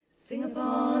Sing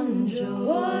upon joy.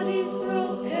 What is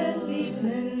broke can be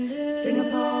mended. Sing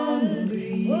upon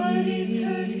grief. What is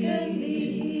hurt can be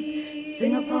healed.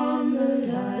 Sing upon the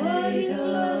light. What is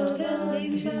lost can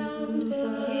be found,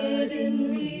 but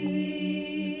hidden revealed.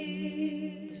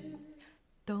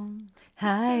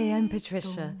 Hi, I'm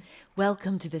Patricia.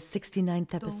 Welcome to the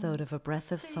 69th episode of A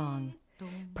Breath of Song.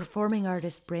 Performing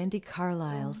artist Brandi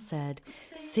Carlile said,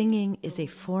 "Singing is a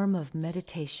form of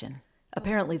meditation."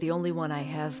 Apparently the only one I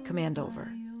have command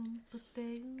over.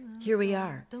 Here we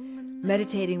are,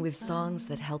 meditating with songs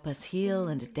that help us heal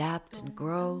and adapt and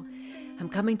grow. I'm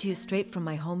coming to you straight from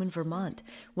my home in Vermont.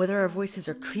 Whether our voices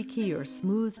are creaky or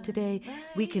smooth today,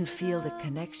 we can feel the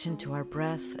connection to our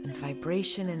breath and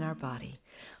vibration in our body.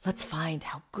 Let's find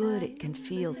how good it can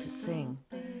feel to sing.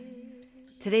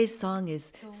 Today's song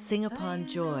is Sing Upon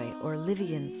Joy, or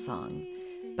Livian's song,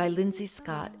 by Lindsay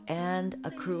Scott and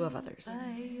a crew of others.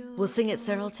 We'll sing it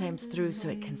several times through so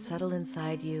it can settle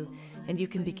inside you and you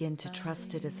can begin to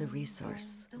trust it as a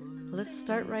resource. Let's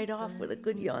start right off with a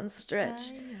good yawn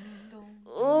stretch.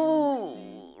 Oh,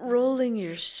 rolling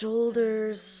your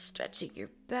shoulders, stretching your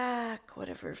back,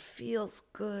 whatever feels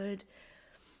good.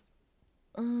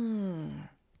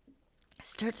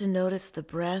 Start to notice the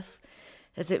breath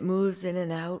as it moves in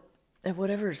and out at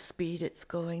whatever speed it's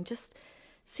going. Just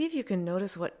see if you can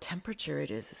notice what temperature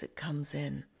it is as it comes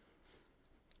in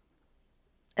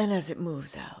and as it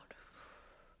moves out.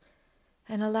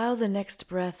 And allow the next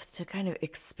breath to kind of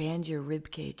expand your rib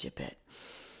cage a bit.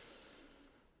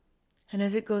 And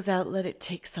as it goes out, let it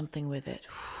take something with it.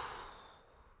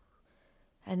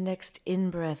 And next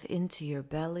in-breath into your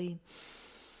belly.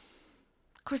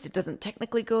 Of course, it doesn't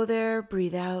technically go there.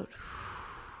 Breathe out.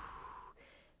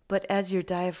 But as your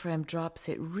diaphragm drops,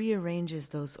 it rearranges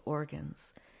those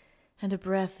organs. And a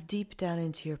breath deep down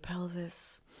into your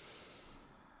pelvis.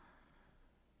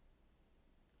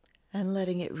 And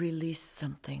letting it release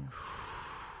something.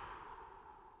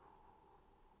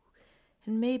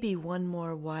 And maybe one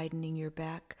more, widening your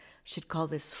back. Should call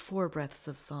this 4 breaths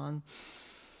of song.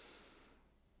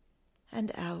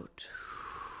 And out.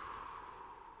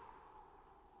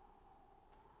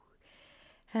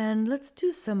 And let's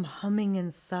do some humming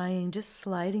and sighing, just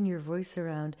sliding your voice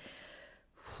around.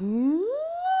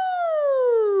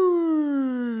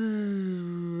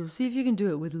 See if you can do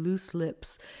it with loose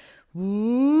lips. See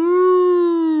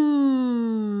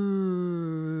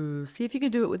if you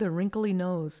can do it with a wrinkly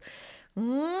nose.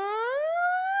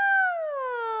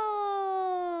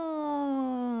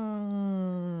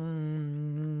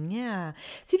 Yeah.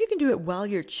 See if you can do it while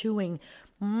you're chewing.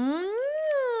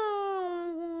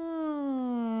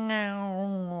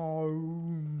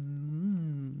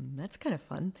 That's kind of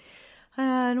fun.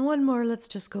 And one more, let's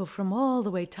just go from all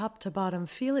the way top to bottom.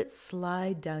 Feel it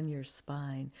slide down your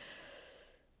spine.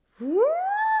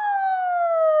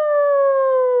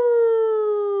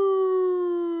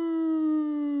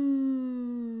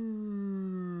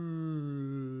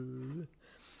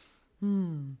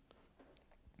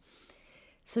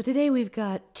 So today we've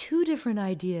got 2 different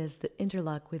ideas that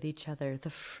interlock with each other. The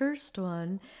first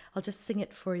one, I'll just sing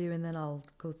it for you and then I'll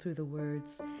go through the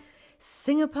words.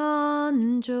 Sing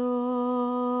upon joy,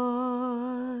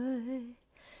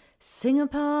 sing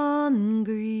upon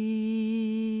grief,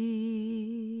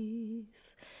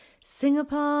 sing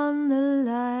upon the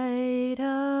light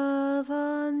of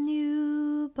a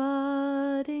new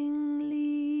budding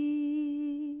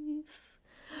leaf.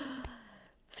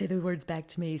 Say the words back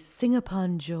to me. Sing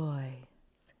upon joy,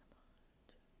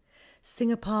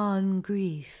 sing upon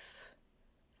grief.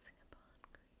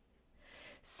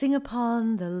 Sing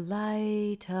upon the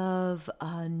light of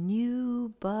a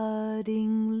new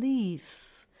budding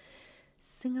leaf.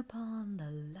 Sing upon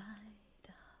the light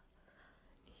of a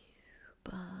new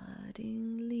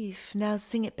budding leaf. Now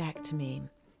sing it back to me.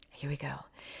 Here we go.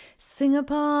 Sing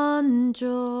upon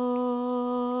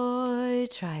joy.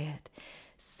 Try it.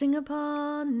 Sing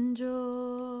upon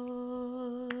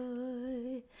joy.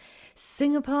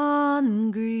 Sing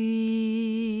upon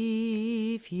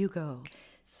grief. You go.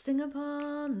 Sing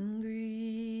upon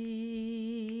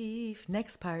grief.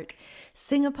 Next part.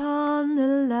 Sing upon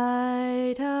the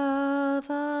light of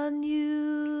a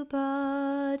new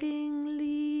budding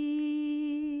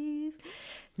leaf.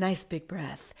 Nice big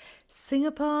breath. Sing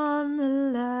upon the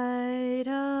light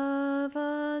of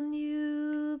a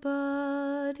new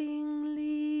budding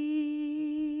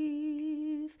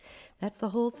leaf. That's the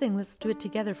whole thing. Let's do it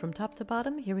together from top to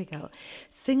bottom. Here we go.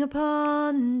 Sing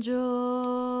upon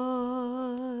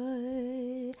joy.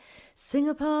 Sing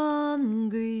upon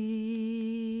grief.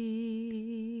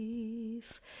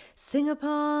 Sing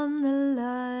upon the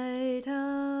light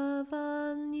of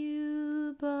a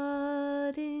new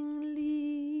budding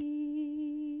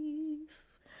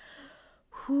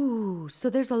Whoo. So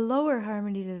there's a lower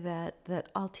harmony to that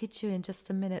I'll teach you in just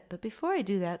a minute. But before I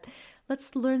do that,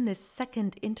 let's learn this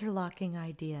second interlocking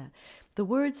idea. The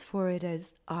words for it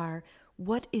are,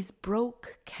 what is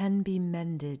broke can be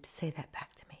mended. Say that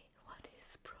back to me. What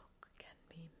is broke can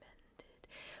be mended.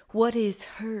 What is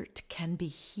hurt can be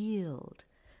healed.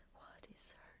 What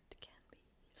is hurt can be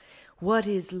healed. What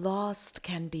is lost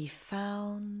can be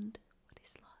found. What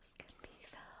is lost can be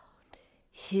found.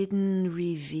 Hidden,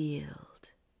 revealed.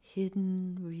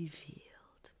 Hidden, revealed.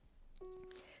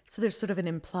 So there's sort of an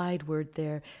implied word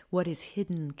there. What is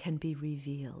hidden can be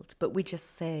revealed. But we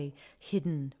just say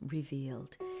hidden,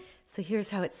 revealed. So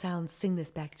here's how it sounds. Sing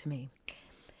this back to me.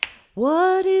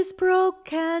 What is broke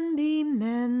can be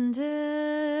mended.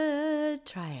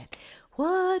 Try it.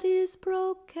 What is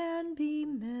broke can be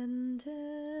mended.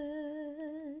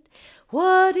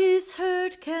 What is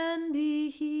hurt can be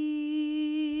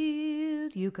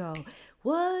healed. You go.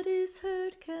 What is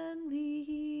hurt can be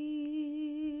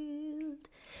healed.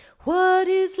 What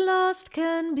is lost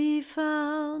can be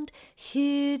found.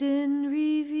 Hidden,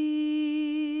 revealed.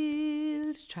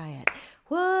 Try it.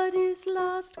 What is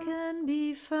lost can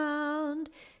be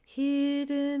found.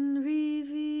 Hidden,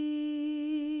 revealed.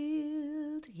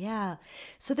 Yeah.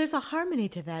 So there's a harmony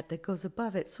to that goes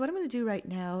above it. So what I'm going to do right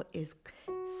now is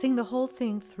sing the whole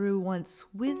thing through once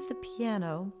with the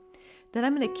piano. Then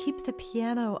I'm going to keep the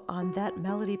piano on that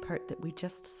melody part that we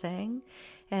just sang,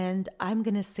 and I'm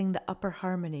going to sing the upper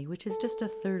harmony, which is just a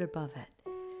third above it.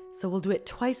 So we'll do it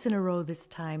twice in a row this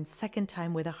time, second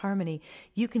time with a harmony.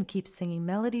 You can keep singing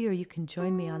melody or you can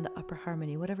join me on the upper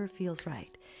harmony, whatever feels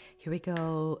right. Here we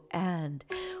go. And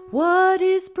what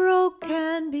is broke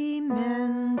can be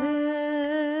mended.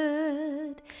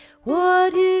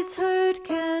 What is hurt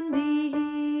can be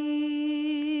healed.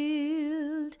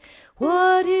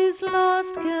 What is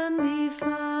lost can be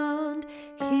found,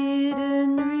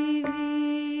 hidden, revealed.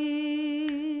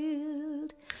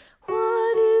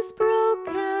 What is broke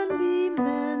can be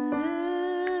mended.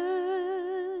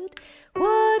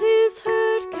 What is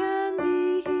hurt can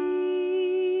be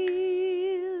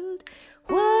healed.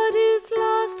 What is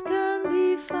lost can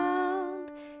be found,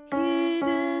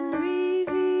 hidden,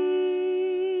 revealed.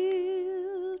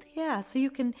 Yeah, so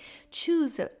you can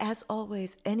choose, as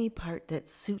always, any part that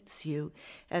suits you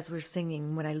as we're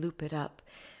singing when I loop it up.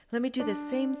 Let me do the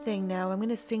same thing now. I'm going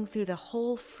to sing through the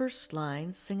whole first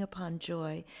line, Sing Upon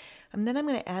Joy, and then I'm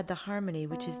going to add the harmony,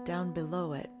 which is down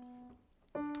below it.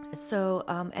 So,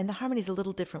 and the harmony is a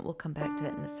little different. We'll come back to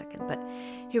that in a second, but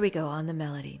here we go on the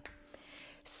melody.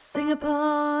 Sing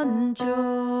upon joy,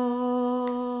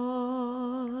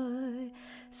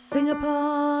 sing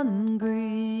upon grief,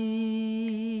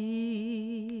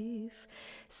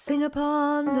 sing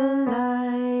upon the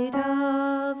light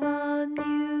of a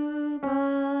new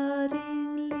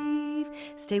budding leaf.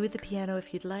 Stay with the piano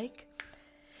if you'd like.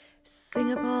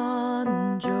 Sing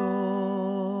upon joy,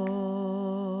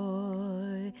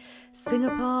 sing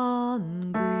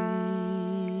upon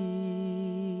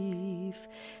grief,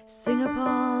 sing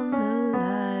upon the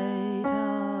light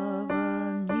of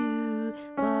a new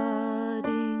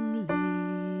budding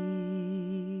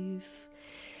leaf.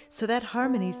 So that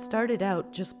harmony started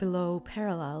out just below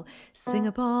parallel. Sing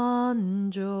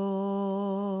upon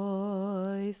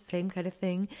joy, same kind of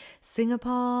thing. Sing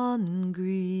upon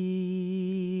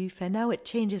grief, and now it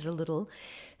changes a little.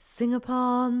 Sing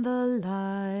upon the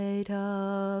light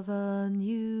of a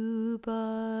new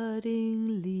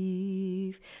budding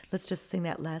leaf. Let's just sing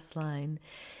that last line.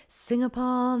 Sing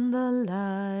upon the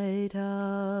light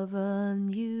of a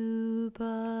new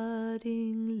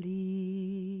budding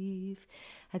leaf.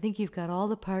 I think you've got all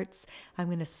the parts. I'm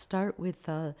going to start with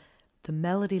the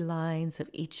melody lines of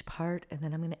each part, and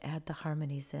then I'm going to add the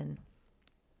harmonies in.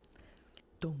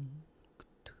 Dum,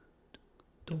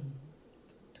 dum, dum,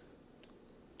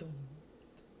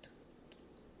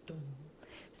 dum.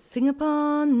 Sing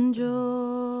upon joy,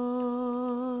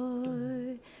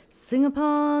 sing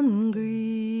upon grief,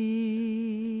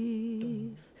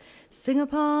 sing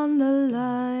upon the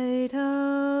light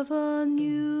of a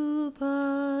new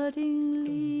budding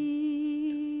leaf.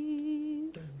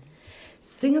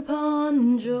 Sing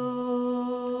upon joy,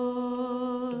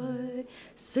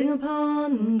 sing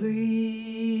upon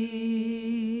grief,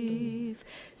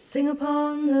 sing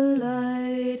upon the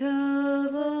light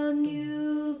of a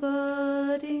new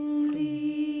budding leaf.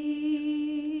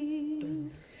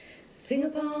 Sing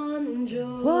upon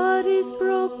joy. What is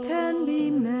broke can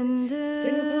be mended.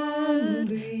 Sing upon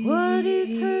grief. What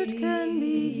is hurt can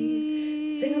be healed.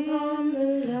 Sing upon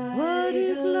the light. What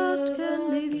is lost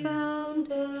can be found,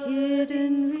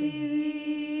 hidden, revealed.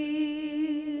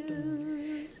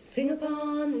 Sing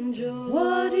upon joy.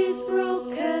 What is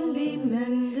broke can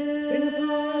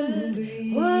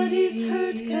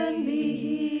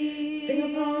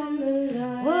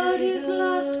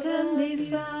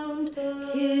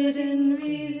hidden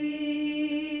revealed.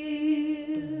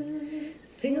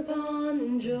 Sing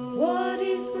upon joy. What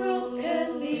is broke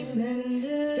can be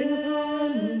mended. Sing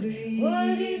upon grief.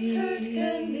 What is hurt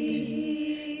can be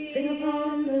healed. Sing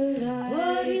upon the light.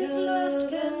 What is lost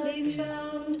can be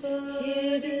found,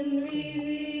 hidden revealed.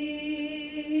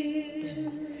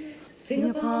 Sing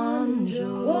upon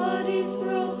joy. What is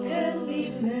broke can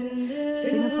be mended.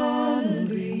 Sing upon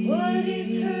grief. What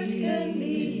is hurt can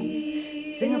be healed.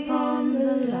 Sing upon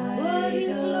the light. What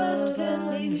is lost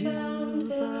can be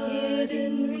found,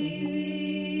 hidden revealed.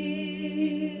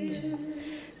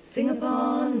 Sing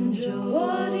upon joy.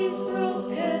 What is broke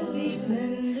can be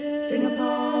mended. Sing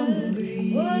upon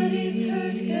grief. What is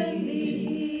hurt can be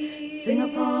healed. Sing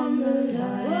upon the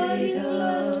light. What is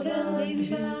lost can be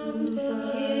found,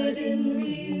 hidden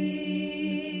revealed.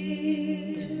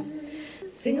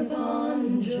 Sing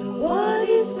upon joy. What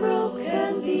is broke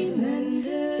can be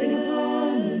mended. Sing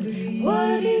upon grief.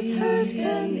 What is hurt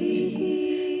can be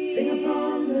healed. Sing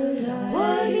upon the light.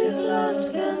 What is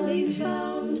lost can be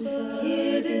found,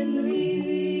 hidden revealed.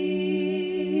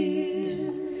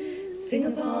 Sing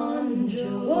upon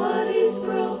joy. What is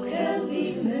broke can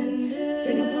be mended.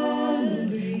 Sing upon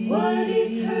grief. What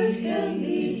is hurt can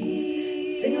be healed.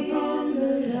 Sing upon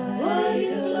the light. What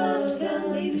is lost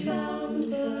can be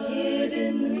found,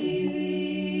 hidden revealed.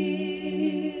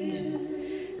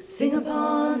 Sing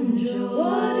upon joy.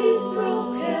 What is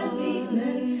broke can be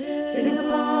mended. Sing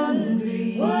upon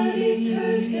grief. What is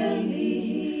hurt can be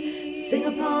healed. Sing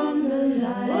upon the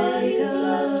light. What is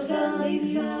lost can be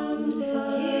found,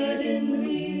 hidden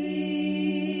revealed.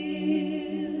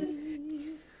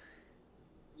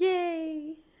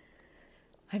 Yay!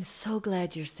 I'm so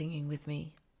glad you're singing with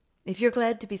me. If you're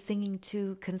glad to be singing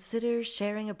too, consider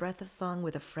sharing a breath of song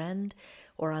with a friend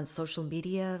or on social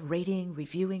media, rating,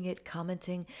 reviewing it,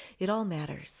 commenting. It all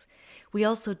matters. We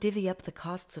also divvy up the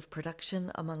costs of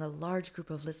production among a large group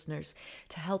of listeners.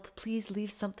 To help, please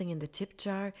leave something in the tip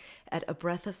jar at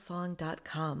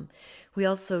abreathofsong.com. We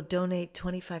also donate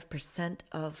 25%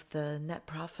 of the net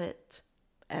profit,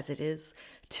 as it is,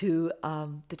 to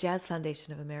the Jazz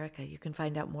Foundation of America. You can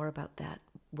find out more about that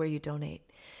where you donate.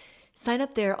 Sign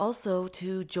up there also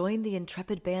to join the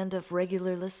intrepid band of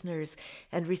regular listeners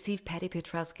and receive Patty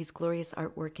Piotrowski's glorious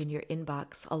artwork in your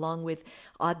inbox, along with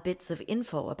odd bits of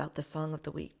info about the song of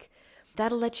the week.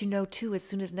 That'll let you know, too, as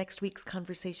soon as next week's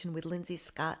conversation with Lindsay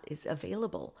Scott is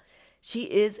available. She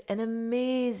is an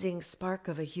amazing spark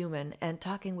of a human, and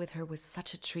talking with her was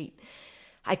such a treat.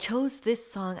 I chose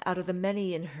this song out of the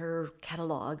many in her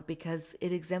catalog because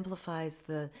it exemplifies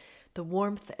the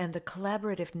warmth and the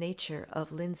collaborative nature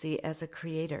of Lindsay as a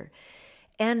creator,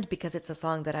 and because it's a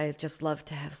song that I just love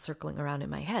to have circling around in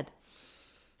my head.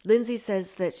 Lindsay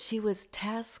says that she was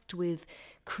tasked with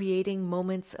creating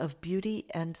moments of beauty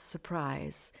and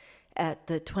surprise at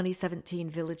the 2017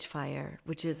 Village Fire,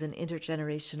 which is an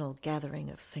intergenerational gathering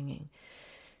of singing.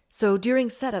 So during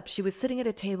setup, she was sitting at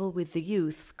a table with the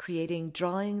youth, creating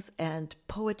drawings and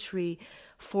poetry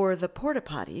for the porta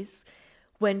potties,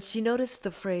 when she noticed the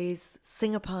phrase,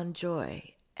 "sing upon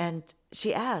joy," and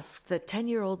she asked the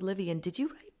 10-year-old Livian, "Did you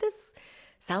write this?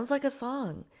 Sounds like a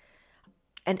song."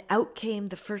 And out came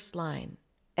the first line,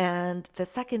 and the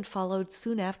second followed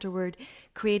soon afterward,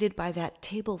 created by that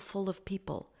table full of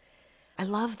people. I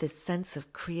love this sense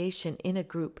of creation in a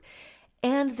group,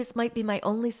 and this might be my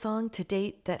only song to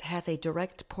date that has a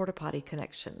direct porta potty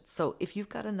connection. So if you've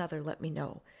got another, let me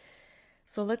know.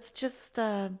 So let's just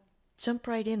jump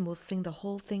right in. We'll sing the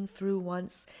whole thing through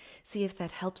once, see if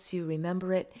that helps you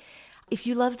remember it. If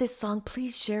you love this song,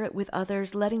 please share it with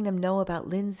others, letting them know about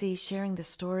Lindsay, sharing the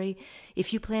story.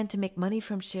 If you plan to make money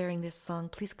from sharing this song,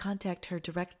 please contact her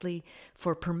directly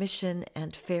for permission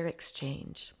and fair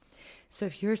exchange. So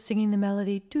if you're singing the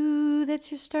melody, do, that's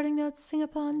your starting note, sing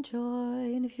upon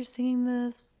joy. And if you're singing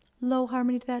the low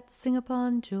harmony to that, sing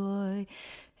upon joy.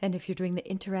 And if you're doing the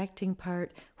interacting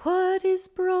part, what is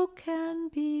broke can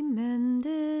be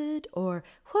mended, or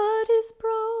what is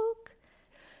broke.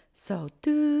 So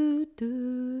do,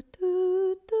 do,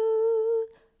 do, do.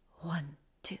 1,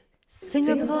 2. Sing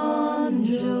upon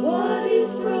joy. What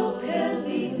is broke can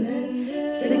be mended.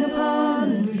 Sing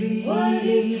upon grief. What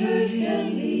is hurt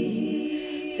can be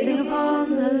healed. Sing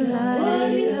upon the light.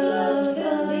 What is lost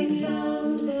can be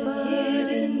found,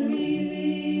 hidden revealed.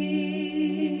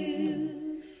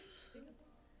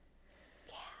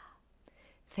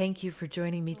 Thank you for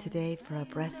joining me today for A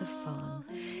Breath of Song.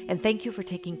 And thank you for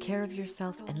taking care of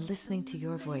yourself and listening to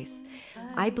your voice.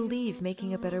 I believe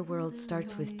making a better world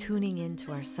starts with tuning in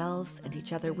to ourselves and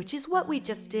each other, which is what we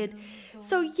just did.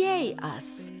 So yay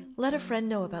us! Let a friend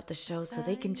know about the show so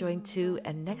they can join too,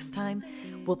 and next time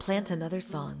we'll plant another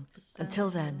song.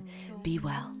 Until then, be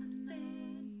well.